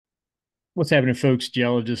What's happening, folks?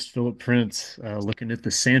 Geologist Philip Prince, looking at the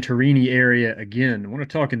Santorini area again. I want to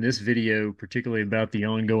talk in this video particularly about the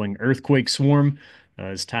ongoing earthquake swarm.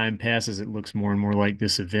 As time passes, it looks more and more like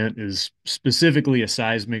this event is specifically a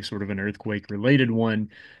seismic, sort of an earthquake-related one.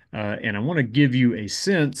 And I want to give you a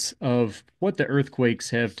sense of what the earthquakes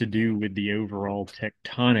have to do with the overall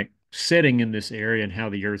tectonic setting in this area and how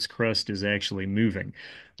the Earth's crust is actually moving.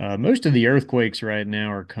 Most of the earthquakes right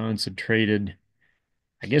now are concentrated,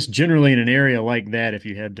 I guess, generally in an area like that. If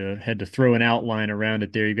you had to throw an outline around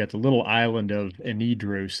it there, you've got the little island of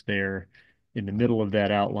Anidros there in the middle of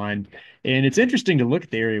that outline. And it's interesting to look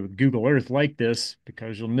at the area with Google Earth like this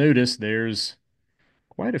because you'll notice there's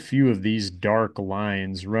quite a few of these dark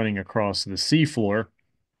lines running across the seafloor.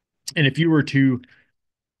 And if you were to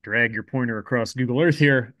drag your pointer across Google Earth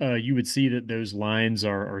here, you would see that those lines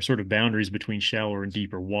are sort of boundaries between shallower and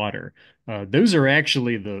deeper water. Those are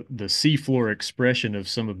actually the seafloor expression of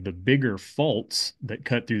some of the bigger faults that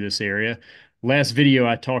cut through this area. Last video,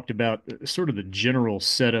 I talked about sort of the general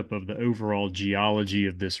setup of the overall geology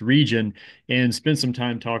of this region and spent some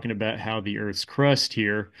time talking about how the Earth's crust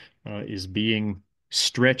here is being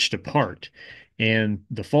stretched apart. And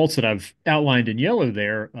the faults that I've outlined in yellow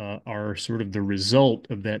there are sort of the result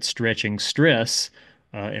of that stretching stress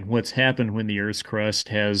and what's happened when the Earth's crust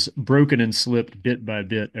has broken and slipped bit by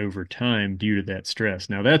bit over time due to that stress.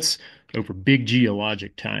 Now, that's over big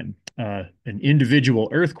geologic time. An individual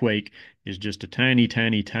earthquake is just a tiny,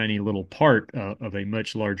 tiny, tiny little part of a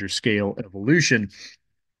much larger scale evolution.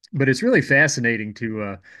 But it's really fascinating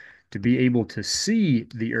to be able to see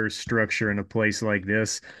the Earth's structure in a place like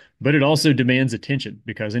this. But it also demands attention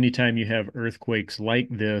because anytime you have earthquakes like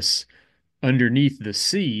this underneath the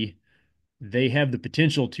sea, they have the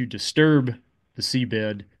potential to disturb the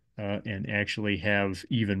seabed and actually have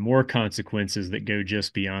even more consequences that go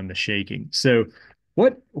just beyond the shaking. So,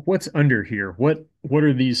 what's under here? What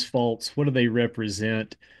are these faults? What do they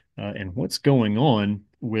represent? And what's going on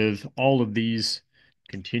with all of these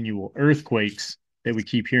continual earthquakes that we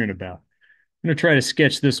keep hearing about? I'm going to try to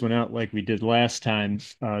sketch this one out like we did last time.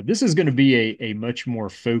 This is going to be a much more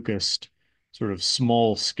focused, sort of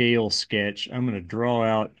small scale sketch. I'm going to draw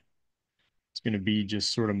out, it's going to be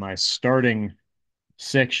just sort of my starting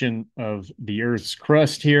section of the Earth's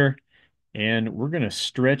crust here. And we're going to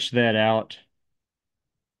stretch that out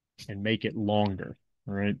and make it longer.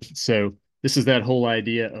 All right. So this is that whole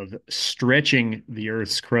idea of stretching the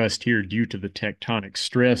Earth's crust here due to the tectonic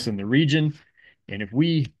stress in the region. And if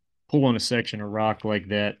we pull on a section of rock like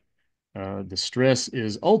that, the stress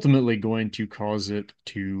is ultimately going to cause it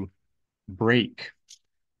to break.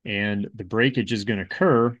 And the breakage is going to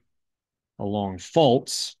occur along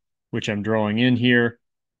faults, which I'm drawing in here.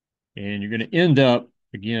 And you're going to end up,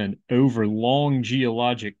 again, over long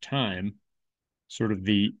geologic time, sort of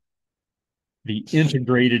the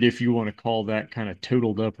integrated, if you want to call that, kind of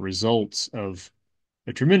totaled up results of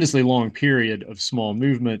a tremendously long period of small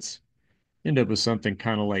movements, end up with something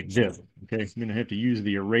kind of like this. Okay, I'm going to have to use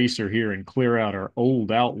the eraser here and clear out our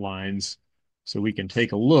old outlines so we can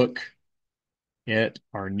take a look at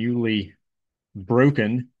our newly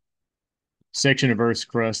broken section of Earth's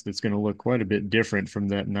crust that's going to look quite a bit different from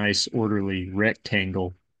that nice orderly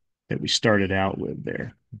rectangle that we started out with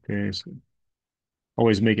there. Okay, so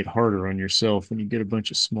always make it harder on yourself when you get a bunch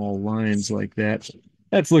of small lines like that.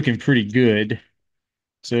 That's looking pretty good.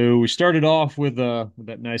 So we started off with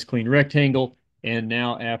that nice clean rectangle, and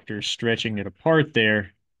now after stretching it apart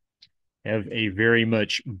there, have a very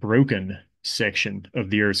much broken section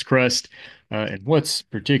of the Earth's crust. And what's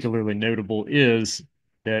particularly notable is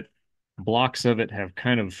that blocks of it have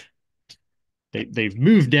kind of they've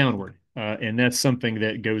moved downward, and that's something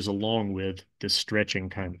that goes along with the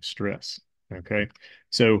stretching kind of stress. Okay,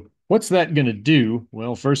 so what's that going to do?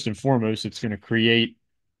 Well, first and foremost, it's going to create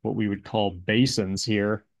what we would call basins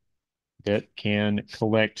here that can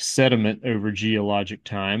collect sediment over geologic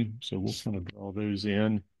time. So we'll kind of draw those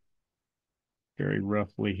in very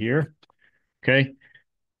roughly here. Okay,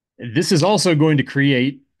 this is also going to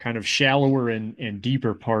create kind of shallower and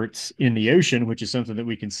deeper parts in the ocean, which is something that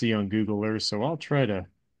we can see on Google Earth. So I'll try to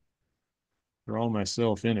draw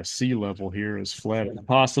myself in a sea level here as flat as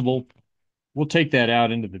possible. We'll take that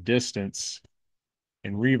out into the distance,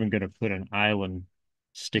 and we're even going to put an island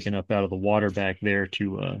sticking up out of the water back there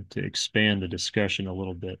to expand the discussion a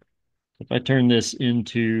little bit. If I turn this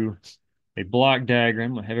into a block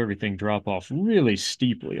diagram, I have everything drop off really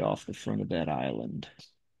steeply off the front of that island.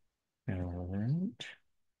 All right,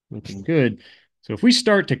 looking good. So if we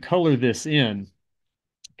start to color this in,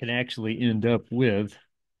 can actually end up with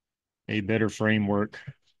a better framework.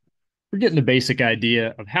 We're getting the basic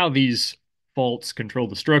idea of how these faults control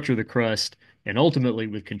the structure of the crust, and ultimately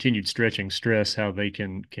with continued stretching stress, how they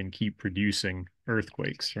can keep producing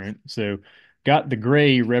earthquakes, right? So got the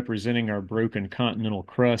gray representing our broken continental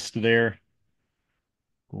crust there.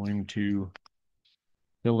 Going to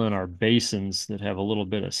fill in our basins that have a little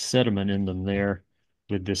bit of sediment in them there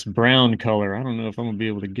with this brown color. I don't know if I'm gonna be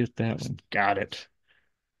able to get that one. Got it.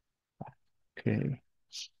 Okay.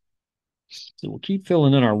 So we'll keep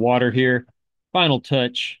filling in our water here. Final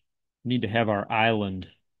touch. Need to have our island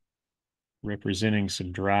representing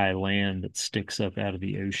some dry land that sticks up out of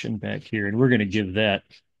the ocean back here. And we're going to give that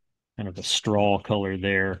kind of a straw color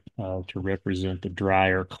there to represent the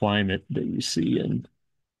drier climate that you see in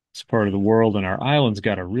this part of the world. And our island's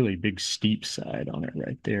got a really big steep side on it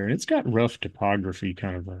right there. And it's got rough topography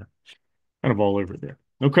kind of all over there.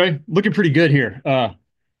 Okay, looking pretty good here. I'm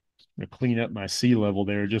gonna clean up my sea level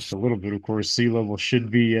there just a little bit. Of course, sea level should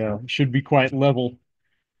be quite level.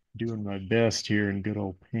 Doing my best here in good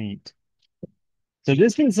old paint. So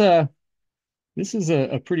this is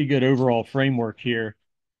a pretty good overall framework here.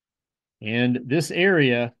 And this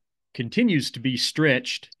area continues to be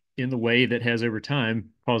stretched in the way that has over time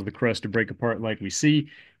caused the crust to break apart like we see.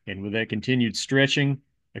 And with that continued stretching,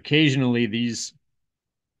 occasionally these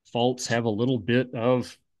faults have a little bit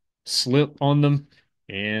of slip on them,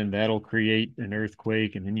 and that'll create an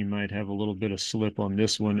earthquake. And then you might have a little bit of slip on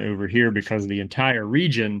this one over here because the entire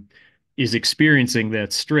region is experiencing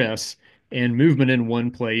that stress, and movement in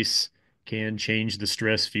one place can change the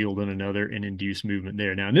stress field in another and induce movement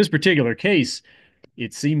there. Now, in this particular case,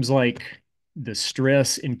 it seems like the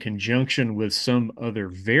stress in conjunction with some other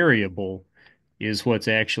variable is what's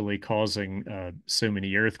actually causing so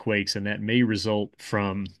many earthquakes, and that may result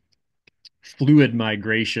from fluid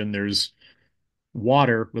migration. There's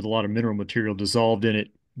water with a lot of mineral material dissolved in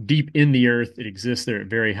it deep in the earth. It exists there at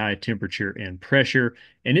very high temperature and pressure,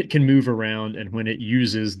 and it can move around. And when it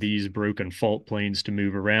uses these broken fault planes to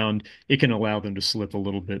move around, it can allow them to slip a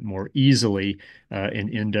little bit more easily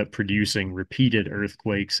and end up producing repeated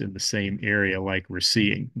earthquakes in the same area like we're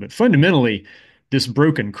seeing. But fundamentally, this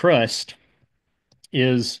broken crust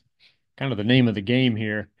is kind of the name of the game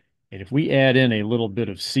here. And if we add in a little bit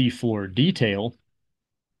of seafloor detail,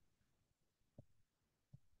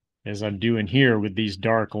 as I'm doing here with these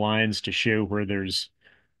dark lines to show where there's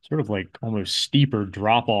sort of like almost steeper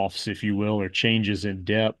drop-offs, if you will, or changes in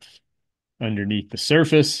depth underneath the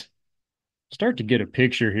surface, start to get a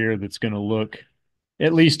picture here that's going to look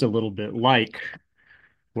at least a little bit like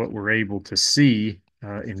what we're able to see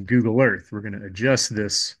in Google Earth. We're going to adjust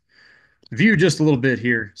this view just a little bit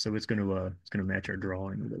here, so it's going to match our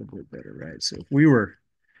drawing a little bit better, right? So if we were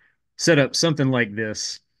set up something like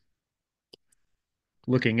this,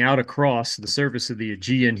 looking out across the surface of the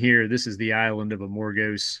Aegean here, this is the island of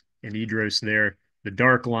Amorgos and Idros there. The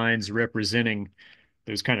dark lines representing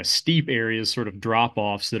those kind of steep areas, sort of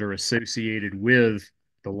drop-offs that are associated with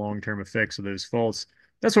the long-term effects of those faults.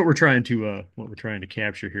 That's what we're trying to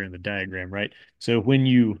capture here in the diagram, right? So when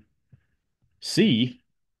you see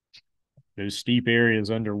those steep areas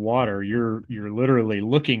underwater, you're literally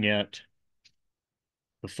looking at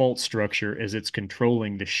the fault structure as it's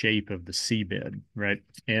controlling the shape of the seabed, right?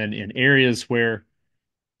 And in areas where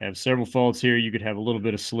I have several faults here, you could have a little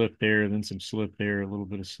bit of slip there, then some slip there, a little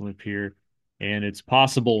bit of slip here. And it's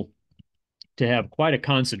possible to have quite a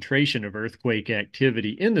concentration of earthquake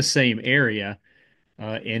activity in the same area.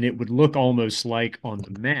 And it would look almost like on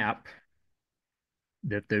the map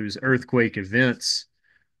that those earthquake events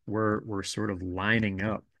were sort of lining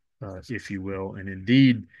up, if you will. And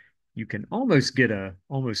indeed, you can almost get a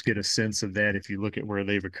sense of that if you look at where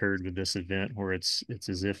they've occurred with this event, where it's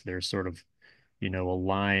as if they're sort of,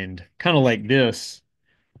 aligned, kind of like this,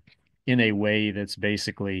 in a way that's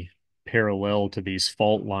basically parallel to these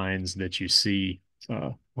fault lines that you see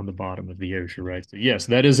on the bottom of the ocean, right? So yes,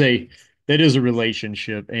 that is a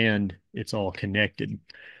relationship, and it's all connected.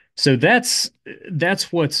 So that's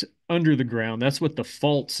what's under the ground. That's what the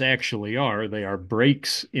faults actually are. They are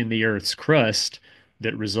breaks in the Earth's crust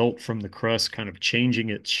that result from the crust kind of changing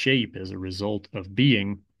its shape as a result of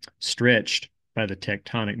being stretched by the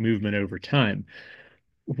tectonic movement over time.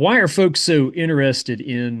 Why are folks so interested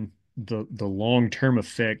in the long-term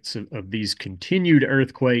effects of these continued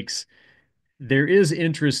earthquakes? There is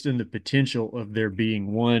interest in the potential of there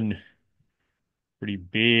being one pretty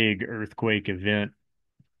big earthquake event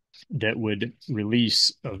that would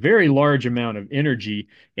release a very large amount of energy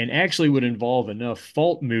and actually would involve enough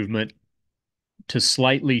fault movement to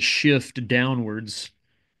slightly shift downwards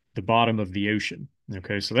the bottom of the ocean.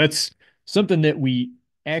 Okay, so that's something that we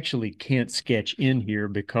actually can't sketch in here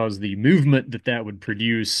because the movement that would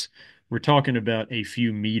produce we're talking about a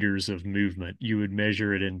few meters of movement. You would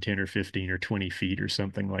measure it in 10 or 15 or 20 feet or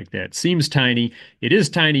something like that. Seems tiny. It is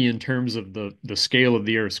tiny in terms of the scale of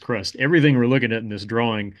the Earth's crust. Everything we're looking at in this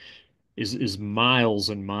drawing is miles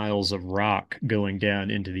and miles of rock going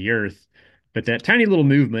down into the earth. But that tiny little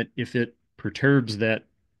movement, if it perturbs that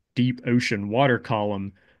deep ocean water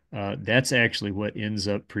column, that's actually what ends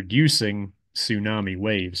up producing tsunami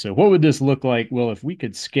waves. So what would this look like? Well, if we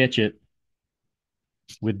could sketch it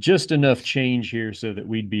with just enough change here so that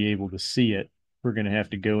we'd be able to see it, we're going to have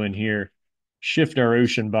to go in here, shift our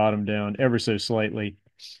ocean bottom down ever so slightly,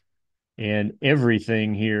 and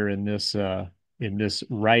everything here in this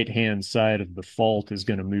right hand side of the fault is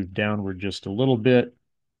going to move downward just a little bit.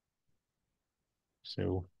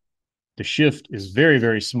 So the shift is very,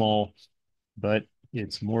 very small, but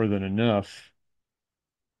it's more than enough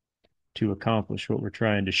to accomplish what we're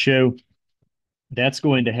trying to show. That's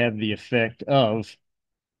going to have the effect of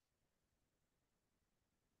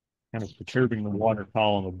kind of perturbing the water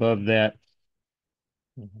column above that,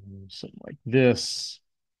 something like this.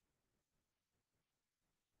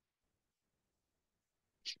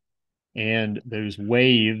 And those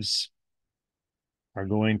waves are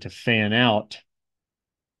going to fan out.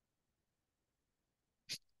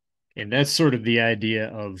 And that's sort of the idea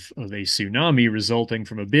of a tsunami resulting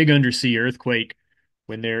from a big undersea earthquake.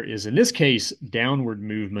 When there is, in this case, downward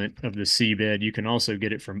movement of the seabed, you can also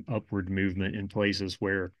get it from upward movement in places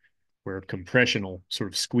where compressional sort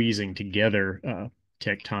of squeezing together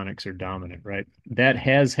tectonics are dominant, right? That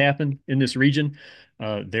has happened in this region.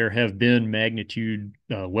 There have been magnitude,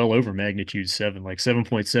 well over magnitude 7, like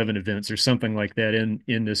 7.7 events or something like that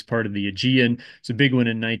in this part of the Aegean. It's a big one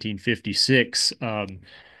in 1956.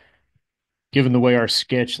 Given the way our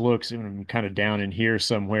sketch looks, and I'm kind of down in here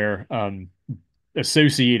somewhere,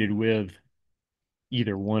 associated with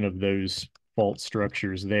either one of those fault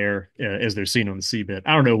structures there, as they're seen on the seabed.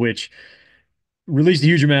 I don't know which released a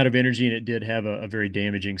huge amount of energy, and it did have a very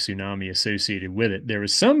damaging tsunami associated with it. There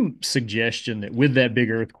was some suggestion that with that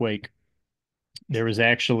big earthquake, there was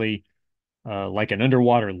actually like an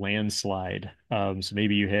underwater landslide. So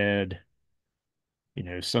maybe you had,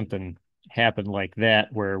 something happen like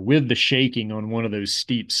that, where with the shaking on one of those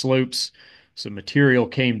steep slopes, some material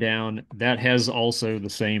came down. That has also the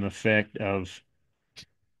same effect of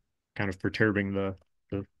kind of perturbing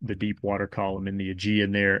the deep water column in the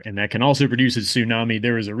Aegean there, and that can also produce a tsunami.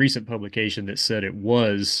 There was a recent publication that said it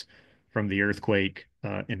was from the earthquake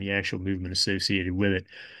and the actual movement associated with it.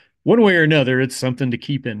 One way or another, it's something to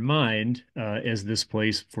keep in mind, as this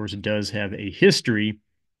place, of course, does have a history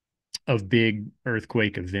of big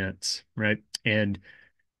earthquake events, right? And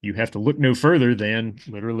you have to look no further than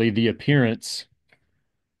literally the appearance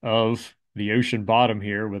of the ocean bottom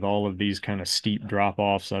here with all of these kind of steep drop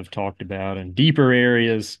offs I've talked about and deeper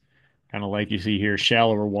areas, kind of like you see here,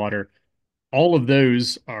 shallower water. All of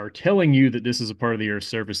those are telling you that this is a part of the Earth's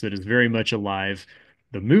surface that is very much alive.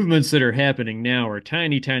 The movements that are happening now are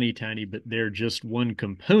tiny, tiny, tiny, but they're just one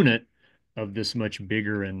component of this much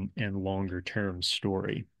bigger and longer term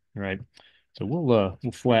story, right? So we'll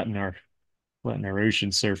flatten our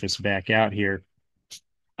ocean surface back out here.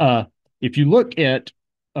 Uh, if you look at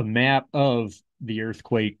a map of the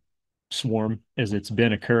earthquake swarm as it's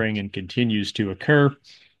been occurring and continues to occur,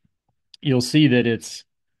 you'll see that it's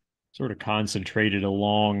sort of concentrated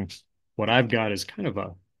along what I've got is kind of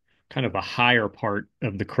a higher part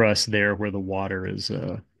of the crust there where the water is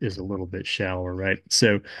a little bit shallower, right?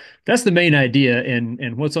 So that's the main idea.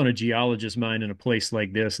 And what's on a geologist's mind in a place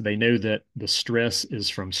like this, they know that the stress is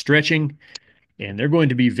from stretching, and they're going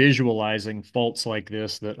to be visualizing faults like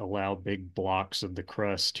this that allow big blocks of the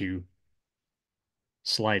crust to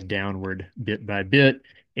slide downward bit by bit.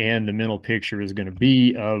 And the mental picture is going to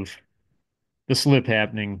be of the slip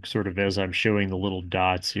happening sort of as I'm showing the little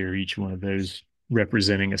dots here, each one of those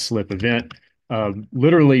representing a slip event,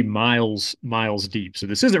 literally miles deep. So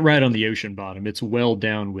this isn't right on the ocean bottom. It's well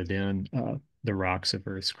down within the rocks of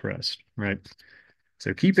Earth's crust, right?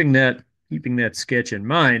 So keeping that sketch in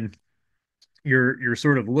mind, you're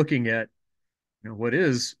sort of looking at what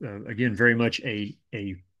is again very much a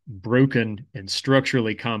broken and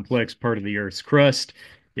structurally complex part of the Earth's crust.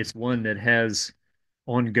 It's one that has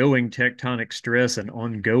ongoing tectonic stress and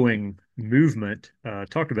ongoing movement.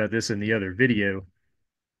 Talked about this in the other video,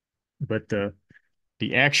 but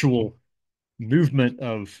the actual movement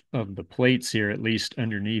of the plates here, at least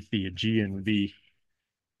underneath the Aegean, would be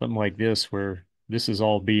something like this, where this is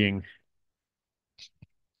all being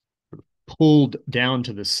pulled down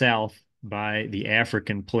to the south by the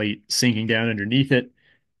African plate sinking down underneath it.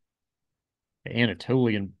 The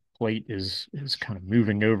Anatolian plate is kind of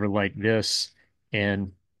moving over like this,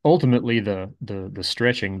 and ultimately the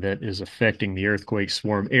stretching that is affecting the earthquake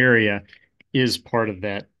swarm area is part of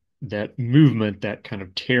that movement, that kind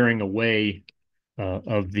of tearing away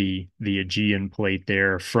of the Aegean plate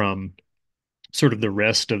there from sort of the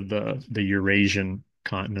rest of the Eurasian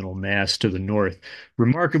continental mass to the north.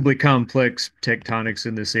 Remarkably complex tectonics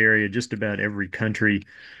in this area. Just about every country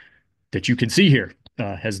that you can see here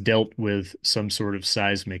has dealt with some sort of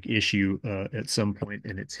seismic issue at some point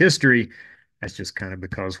in its history. That's just kind of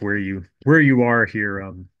because where you are here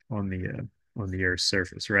on the Earth's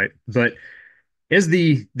surface, right? But as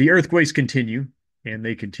the earthquakes continue and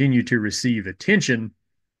they continue to receive attention,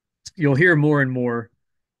 you'll hear more and more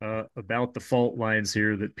about the fault lines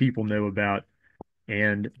here that people know about,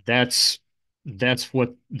 and that's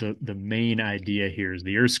what the main idea here is.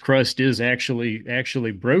 The Earth's crust is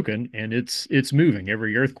actually broken, and it's moving.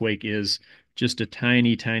 Every earthquake is just a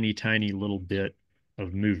tiny, tiny, tiny little bit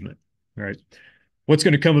of movement. All right. What's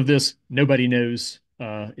going to come of this? Nobody knows.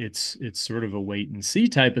 It's sort of a wait and see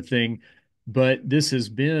type of thing, but this has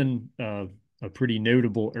been a pretty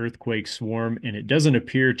notable earthquake swarm, and it doesn't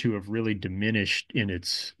appear to have really diminished in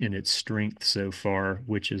its strength so far,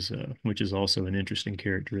 which is also an interesting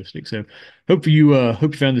characteristic. So, hope you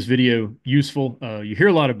found this video useful. You hear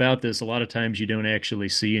a lot about this. A lot of times, you don't actually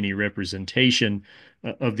see any representation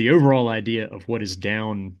of the overall idea of what is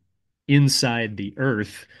down inside the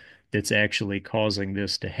Earth that's actually causing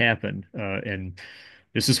this to happen. And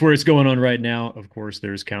this is where it's going on right now. Of course,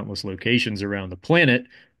 there's countless locations around the planet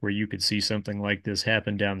where you could see something like this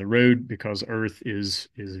happen down the road because Earth is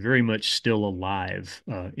very much still alive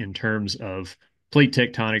in terms of plate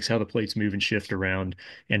tectonics, how the plates move and shift around,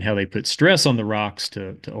 and how they put stress on the rocks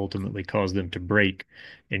to ultimately cause them to break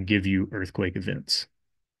and give you earthquake events.